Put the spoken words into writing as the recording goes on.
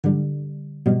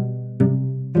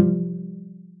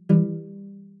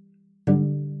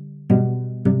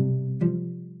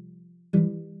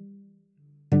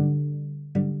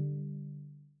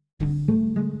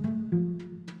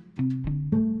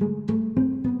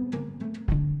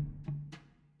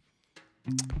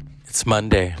It's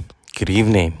Monday. Good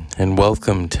evening, and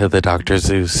welcome to the Dr.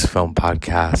 Zeus Film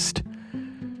Podcast.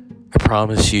 I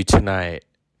promise you tonight,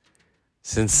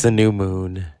 since the new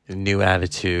moon, a new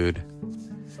attitude,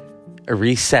 a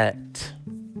reset.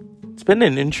 It's been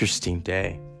an interesting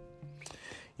day.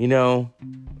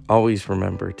 Always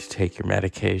remember to take your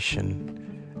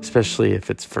medication, especially if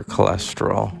it's for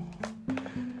cholesterol.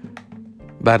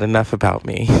 But enough about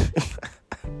me.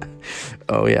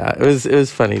 Oh yeah, it was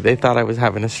funny. They thought I was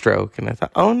having a stroke, and I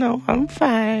thought, oh no, I'm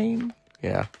fine.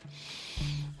 Yeah.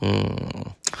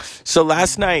 So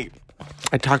last night,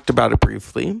 I talked about it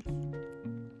briefly.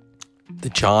 The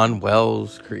John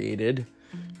Wells created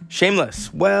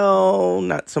Shameless. Well,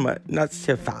 not so much, not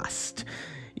so fast.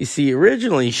 You see,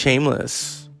 originally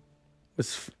Shameless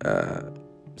was a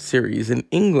series in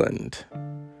England.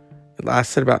 It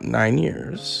lasted about 9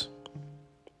 years.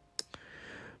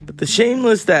 But the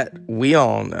Shameless that we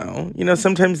all know,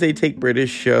 sometimes they take British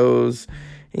shows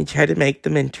and try to make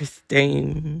them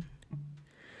interesting.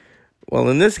 Well,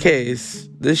 in this case,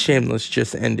 this Shameless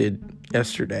just ended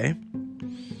yesterday.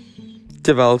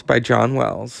 Developed by John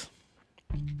Wells.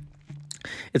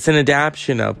 It's an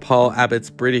adaptation of Paul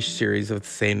Abbott's British series of the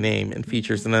same name and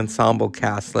features an ensemble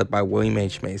cast led by William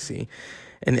H. Macy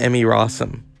and Emmy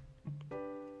Rossum.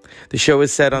 The show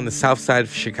is set on the south side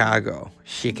of Chicago,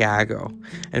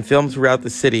 and filmed throughout the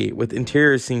city, with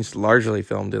interior scenes largely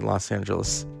filmed in Los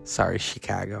Angeles.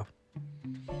 Chicago.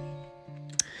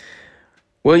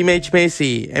 William H.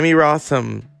 Macy, Emmy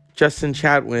Rossum, Justin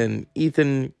Chatwin,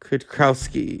 Ethan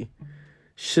Kudkowski,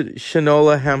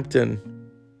 Shanola Hampton,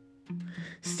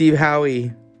 Steve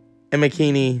Howie, Emma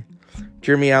Keeney,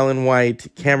 Jeremy Allen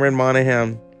White, Cameron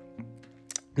Monaghan,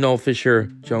 Noel Fisher,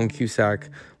 Joan Cusack,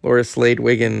 Laura Slade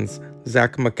Wiggins,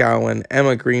 Zach McGowan,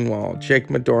 Emma Greenwald, Jake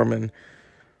McDormand,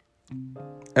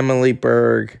 Emily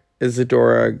Berg,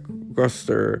 Isadora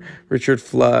Guster, Richard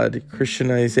Flood,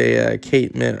 Christian Isaiah,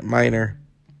 Kate Miner.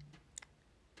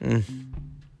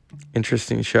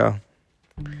 Interesting show.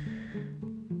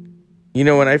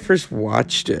 When I first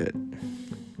watched it,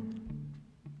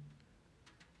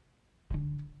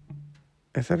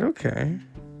 I thought, okay,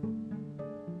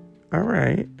 all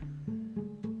right.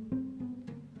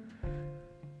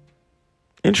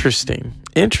 Interesting.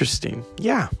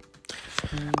 Yeah.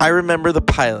 I remember the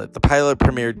pilot. The pilot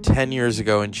premiered 10 years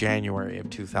ago in January of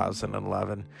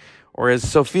 2011. Or as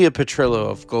Sophia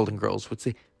Petrillo of Golden Girls would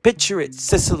say, picture it,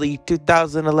 Sicily,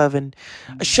 2011.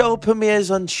 A show premieres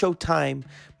on Showtime.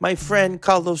 My friend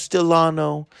Carlos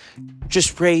Delano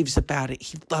just raves about it.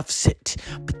 He loves it.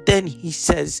 But then he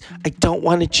says, I don't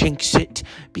want to jinx it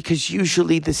because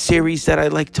usually the series that I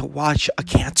like to watch are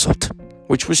canceled.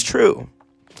 Which was true.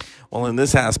 Well, in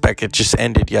this aspect, it just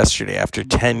ended yesterday after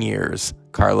 10 years.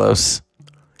 Carlos,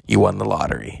 you won the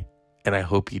lottery, and I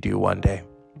hope you do one day.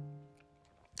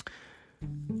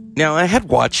 Now, I had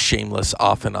watched Shameless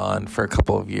off and on for a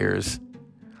couple of years,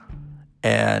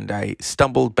 and I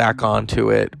stumbled back onto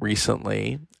it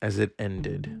recently as it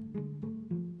ended.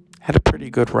 Had a pretty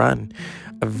good run.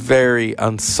 A very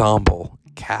ensemble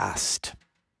cast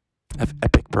of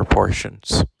epic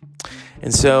proportions.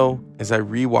 And so, as I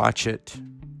rewatch it,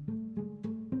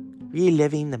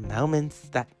 reliving the moments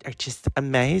that are just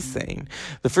amazing.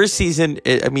 The first season,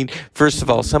 first of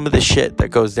all, some of the shit that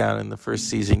goes down in the first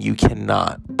season, you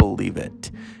cannot believe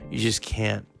it. You just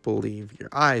can't believe your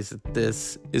eyes that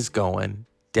this is going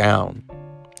down.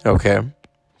 Okay?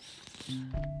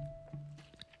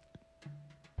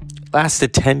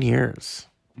 Lasted 10 years.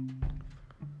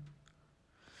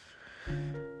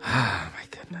 Ah, my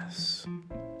goodness.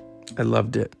 I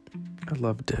loved it.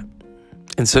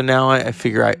 And so now I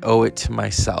figure I owe it to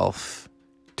myself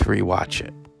to rewatch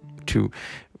it, to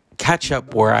catch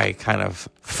up where I kind of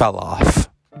fell off.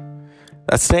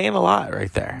 That's saying a lot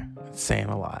right there. It's saying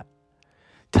a lot.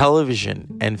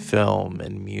 Television and film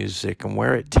and music and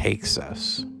where it takes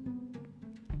us.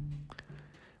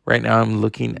 Right now I'm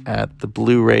looking at the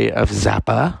Blu-ray of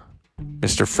Zappa,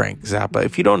 Mr. Frank Zappa.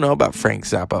 If you don't know about Frank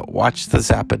Zappa, watch the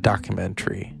Zappa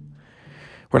documentary.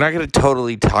 We're not going to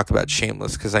totally talk about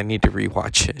Shameless because I need to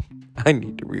rewatch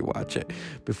it.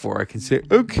 Before I can say,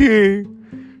 okay,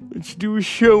 let's do a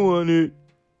show on it.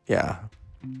 Yeah.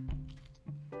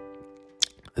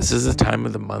 This is the time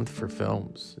of the month for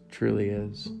films. It truly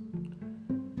is.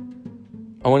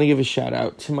 I want to give a shout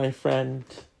out to my friend.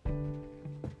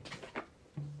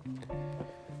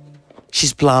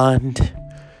 She's blonde.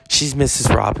 She's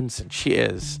Mrs. Robinson. She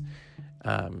is.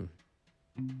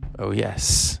 Oh,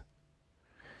 yes.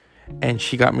 And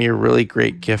she got me a really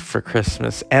great gift for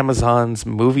Christmas. Amazon's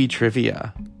movie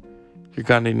trivia. You're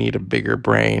going to need a bigger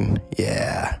brain.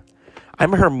 Yeah.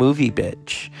 I'm her movie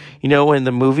bitch. You know, when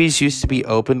the movies used to be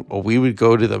open, well, we would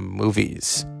go to the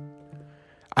movies.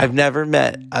 I've never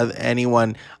met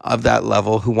anyone of that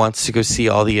level who wants to go see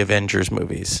all the Avengers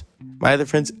movies. My other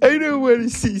friends, I don't want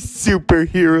to see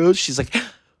superheroes. She's like,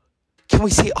 can we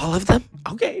see all of them?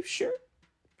 Okay,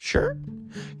 sure.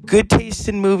 Good taste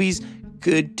in movies,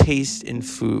 good taste in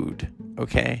food.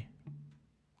 Okay?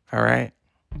 All right?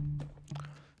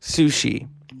 Sushi.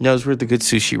 Knows where the good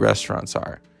sushi restaurants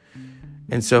are.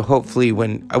 And so hopefully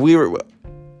when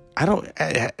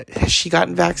has she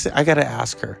gotten vaccinated? I got to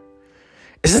ask her.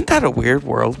 Isn't that a weird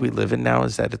world we live in now?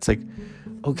 Is that it's like,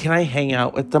 oh, can I hang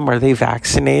out with them? Are they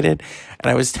vaccinated?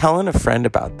 And I was telling a friend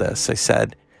about this. I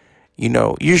said, you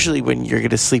know, usually when you're going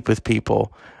to sleep with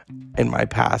people in my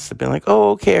past, I've been like,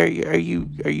 oh, okay, are you,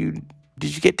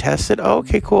 did you get tested? Oh,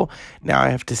 okay, cool. Now I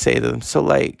have to say to them, so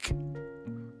like,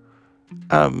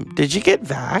 did you get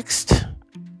vaxxed?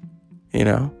 You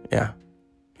know?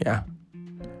 Yeah.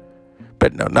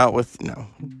 But no,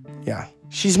 yeah.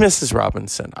 She's Mrs.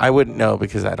 Robinson. I wouldn't know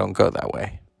because I don't go that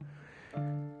way.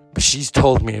 But she's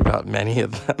told me about many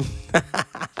of them.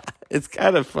 It's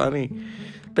kind of funny.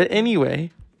 But anyway,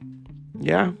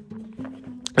 yeah.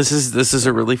 This is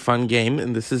a really fun game,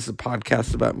 and this is a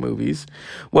podcast about movies.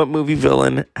 What movie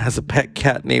villain has a pet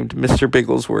cat named Mr.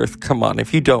 Bigglesworth? Come on,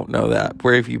 if you don't know that,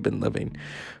 where have you been living?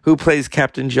 Who plays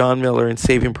Captain John Miller in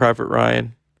Saving Private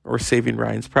Ryan or Saving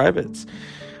Ryan's Privates?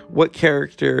 What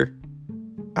character,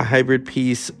 a hybrid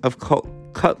piece of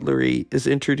cutlery, is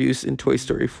introduced in Toy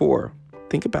Story 4?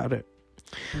 Think about it.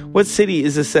 What city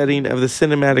is the setting of the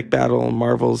cinematic battle in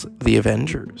Marvel's The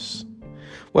Avengers?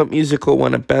 What musical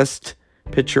won a Best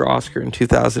Picture Oscar in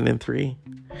 2003?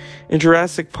 In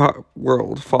Jurassic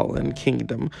World Fallen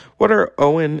Kingdom, what are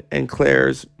Owen and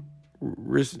Claire's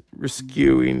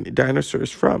rescuing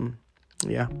dinosaurs from?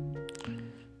 Yeah.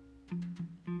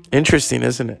 Interesting,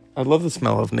 isn't it? I love the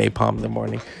smell of napalm in the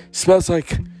morning. Smells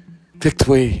like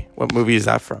victory. What movie is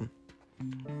that from?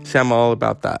 See, I'm all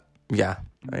about that. Yeah,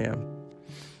 I am.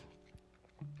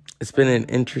 It's been an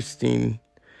interesting...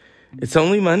 It's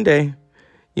only Monday.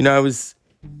 You know, I was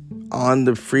on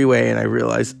the freeway and I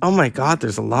realized, oh my God,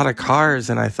 there's a lot of cars.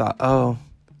 And I thought, oh,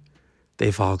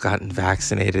 they've all gotten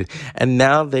vaccinated. And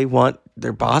now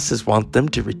their bosses want them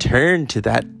to return to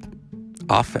that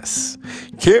office.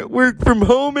 Can't work from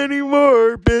home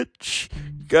anymore, bitch.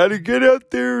 You gotta get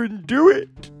out there and do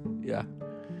it. Yeah.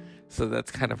 So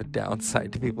that's kind of a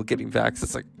downside to people getting vaxxed.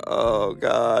 It's like, oh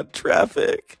God,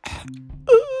 traffic.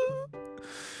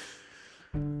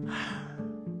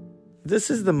 This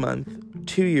is the month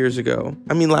 2 years ago.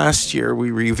 I mean, last year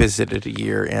we revisited a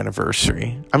year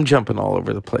anniversary. I'm jumping all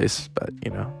over the place, but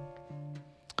you know.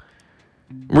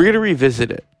 We're going to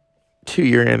revisit it.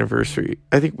 2-year anniversary.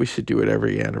 I think we should do it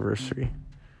every anniversary.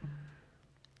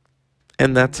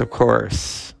 And that's, of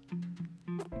course,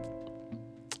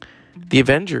 The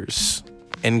Avengers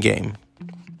Endgame.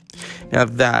 Now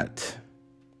that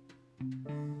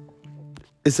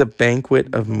is a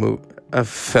banquet of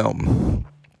film.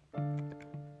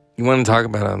 You want to talk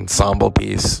about an ensemble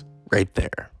piece? Right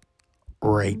there.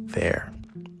 Right there.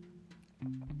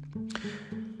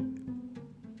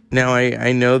 Now,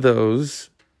 I know those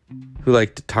who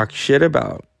like to talk shit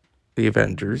about the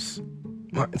Avengers.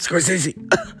 Martin Scorsese.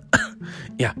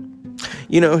 Yeah.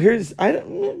 You know,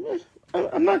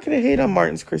 I'm not going to hate on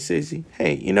Martin Scorsese.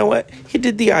 Hey, you know what? He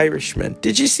did The Irishman.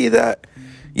 Did you see that?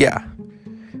 Yeah.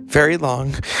 Very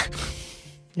long.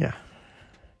 Yeah.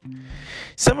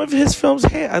 Some of his films,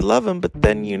 hey, I love him, but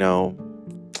then, you know,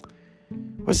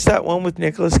 what's that one with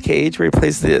Nicolas Cage where he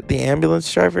plays the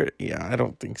ambulance driver? Yeah, I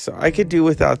don't think so. I could do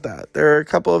without that. There are a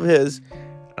couple of his.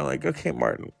 I'm like, okay,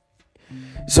 Martin.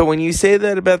 So when you say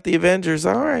that about the Avengers,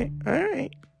 all right.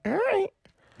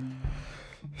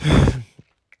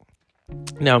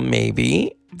 Now,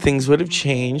 maybe things would have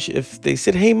changed if they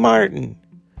said, hey, Martin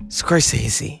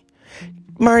Scorsese,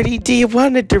 Marty, do you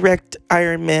want to direct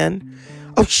Iron Man?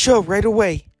 Oh, sure, right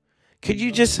away. Could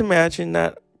you just imagine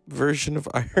that version of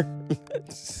Iron Man?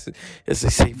 As I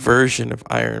say, version of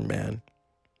Iron Man.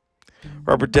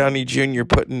 Robert Downey Jr.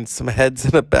 putting some heads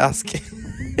in a basket.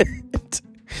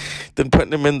 Then putting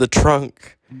them in the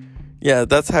trunk. Yeah,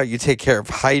 that's how you take care of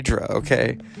Hydra,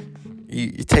 okay?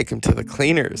 You take them to the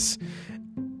cleaners.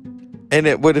 And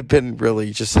it would have been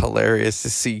really just hilarious to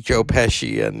see Joe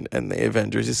Pesci and the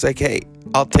Avengers. It's like, hey,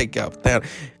 I'll take out Thanos.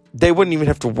 They wouldn't even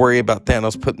have to worry about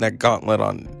Thanos putting that gauntlet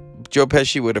on. Joe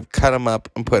Pesci would have cut him up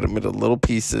and put him into little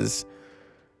pieces.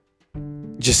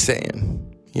 Just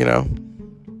saying, you know?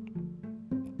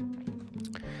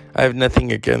 I have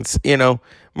nothing against, you know,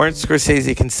 Martin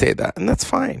Scorsese can say that, and that's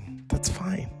fine. That's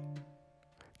fine.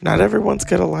 Not everyone's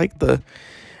going to like the...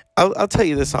 I'll tell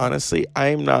you this honestly.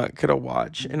 I'm not going to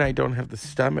watch, and I don't have the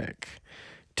stomach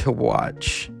to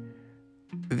watch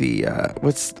the...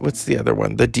 what's the other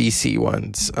one? The DC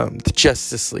ones. The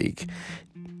Justice League.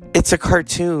 It's a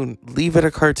cartoon. Leave it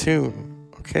a cartoon.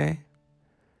 Okay?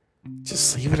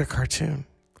 Just leave it a cartoon.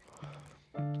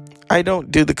 I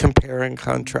don't do the compare and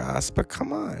contrast, but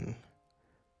come on.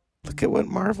 Look at what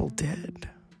Marvel did.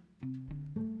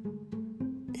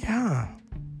 Yeah.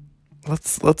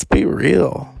 Let's be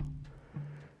real.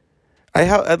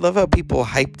 I love how people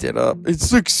hyped it up.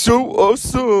 It's like so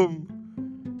awesome.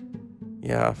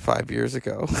 Yeah, 5 years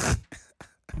ago.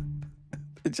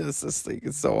 The Justice League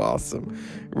is so awesome.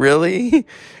 Really?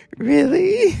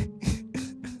 Really?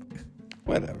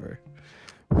 Whatever.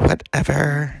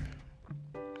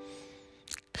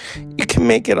 You can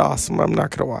make it awesome. I'm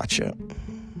not going to watch it.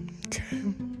 Okay.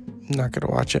 I'm not going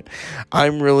to watch it.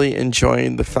 I'm really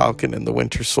enjoying The Falcon and the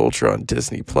Winter Soldier on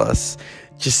Disney Plus.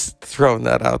 Just throwing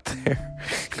that out there.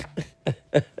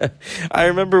 I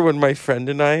remember when my friend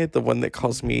and I, the one that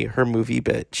calls me her movie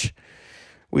bitch,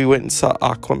 we went and saw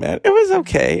Aquaman. It was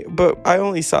okay, but I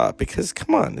only saw it because,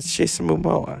 come on, it's Jason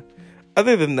Momoa.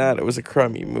 Other than that, it was a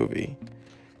crummy movie.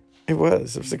 It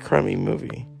was a crummy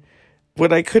movie.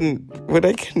 What I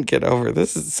couldn't get over,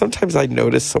 this is, sometimes I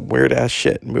notice some weird ass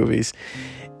shit in movies,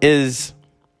 is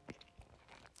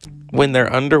when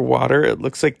they're underwater, it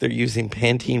looks like they're using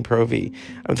Pantene Pro V.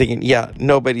 I'm thinking, yeah,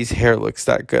 nobody's hair looks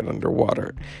that good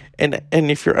underwater. And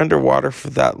if you're underwater for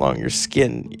that long, your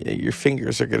skin, your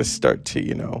fingers are going to start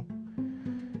to,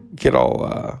 get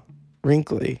all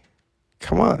wrinkly.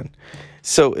 Come on.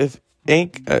 So if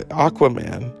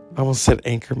Aquaman, I almost said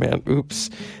Anchorman, oops.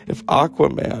 If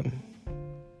Aquaman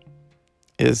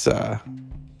is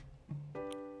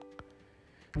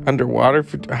underwater,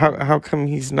 how come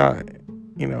he's not,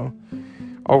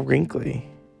 all wrinkly?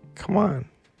 Come on.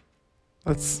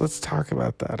 Let's talk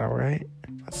about that, all right?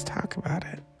 Let's talk about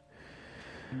it.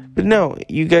 But no,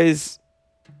 you guys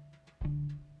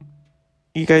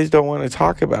don't want to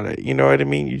talk about it. You know what I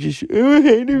mean? You just,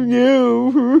 I don't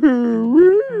know.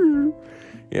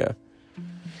 Yeah.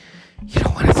 You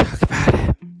don't want to talk about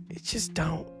it. You just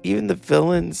don't. Even the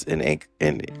villains in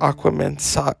Aquaman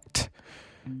sucked.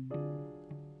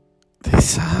 They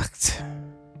sucked.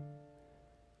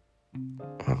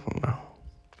 I don't know.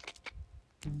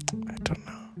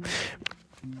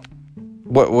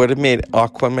 What would have made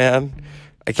Aquaman?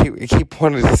 I keep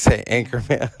wanting to say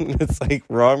Anchorman. It's like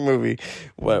wrong movie.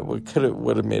 What would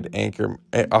have made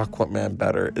Aquaman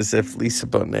better is if Lisa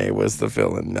Bonet was the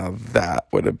villain. Now that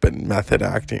would have been method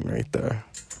acting right there.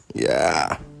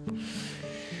 Yeah.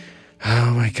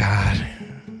 Oh my God.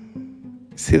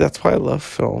 See, that's why I love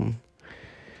film.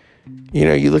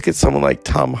 You look at someone like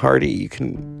Tom Hardy.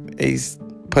 He's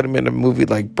put him in a movie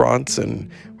like Bronson,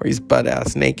 where he's butt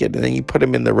ass naked, and then you put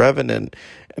him in The Revenant,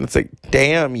 and it's like,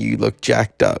 damn, you look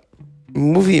jacked up.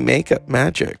 Movie makeup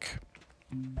magic.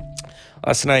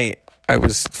 Last night I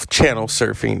was channel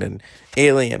surfing, and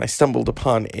I stumbled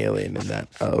upon Alien in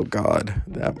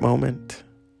that moment,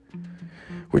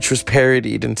 which was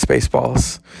parodied in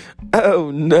Spaceballs. Oh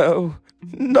no,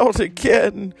 not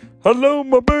again. Hello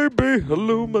my baby,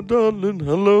 hello my darling,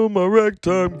 hello my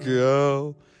ragtime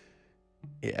gal.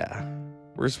 Yeah,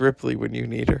 where's Ripley when you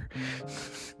need her?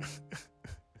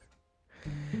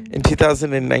 In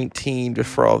 2019,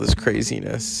 before all this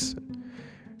craziness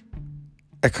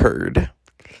occurred,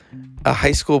 a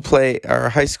high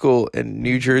school in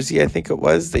New Jersey, I think it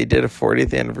was, they did a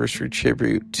 40th anniversary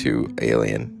tribute to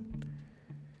Alien.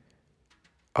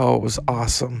 Oh, it was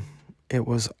awesome. It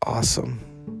was awesome.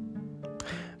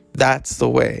 That's the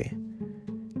way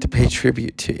to pay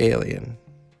tribute to Alien.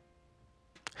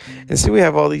 And so we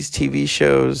have all these TV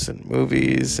shows and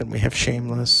movies, and we have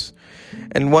Shameless.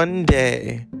 And one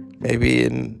day, maybe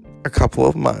in a couple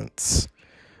of months,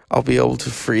 I'll be able to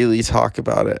freely talk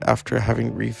about it after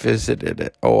having revisited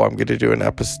it. Oh, I'm going to do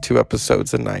 2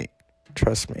 episodes a night.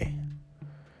 Trust me.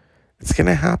 It's going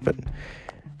to happen.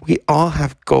 We all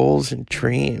have goals and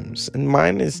dreams, and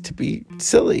mine is to be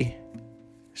silly.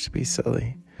 To be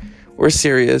silly. We're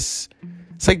serious.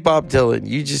 It's like Bob Dylan.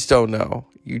 You just don't know.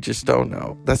 You just don't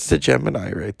know. That's the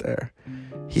Gemini right there.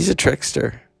 He's a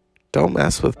trickster. Don't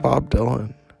mess with Bob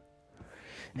Dylan.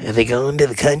 Are they going to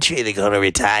the country? They're going to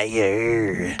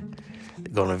retire.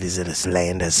 They're going to visit a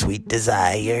land of sweet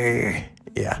desire.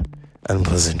 Yeah.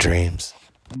 Unpleasant dreams.